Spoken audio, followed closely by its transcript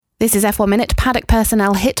This is F1 Minute. Paddock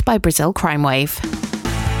personnel hit by Brazil crime wave.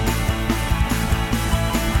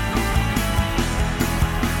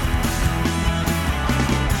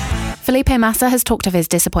 Felipe Massa has talked of his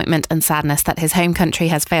disappointment and sadness that his home country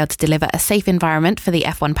has failed to deliver a safe environment for the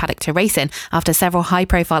F1 paddock to race in after several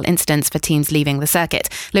high-profile incidents for teams leaving the circuit.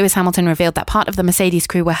 Lewis Hamilton revealed that part of the Mercedes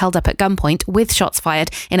crew were held up at gunpoint with shots fired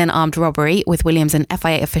in an armed robbery, with Williams and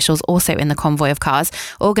FIA officials also in the convoy of cars.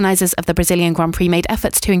 Organisers of the Brazilian Grand Prix made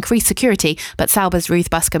efforts to increase security, but Sauber's Ruth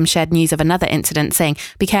Buscombe shared news of another incident, saying,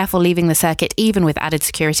 "Be careful leaving the circuit even with added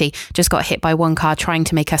security. Just got hit by one car trying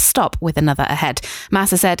to make us stop with another ahead."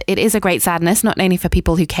 Massa said, "It is a great sadness, not only for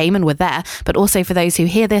people who came and were there, but also for those who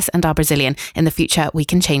hear this and are Brazilian. In the future, we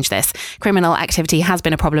can change this." Criminal activity has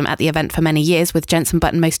been a problem at the event for many years, with Jenson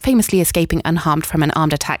Button most famously escaping unharmed from an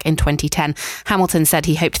armed attack in 2010. Hamilton said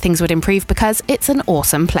he hoped things would improve because it's an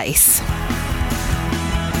awesome place.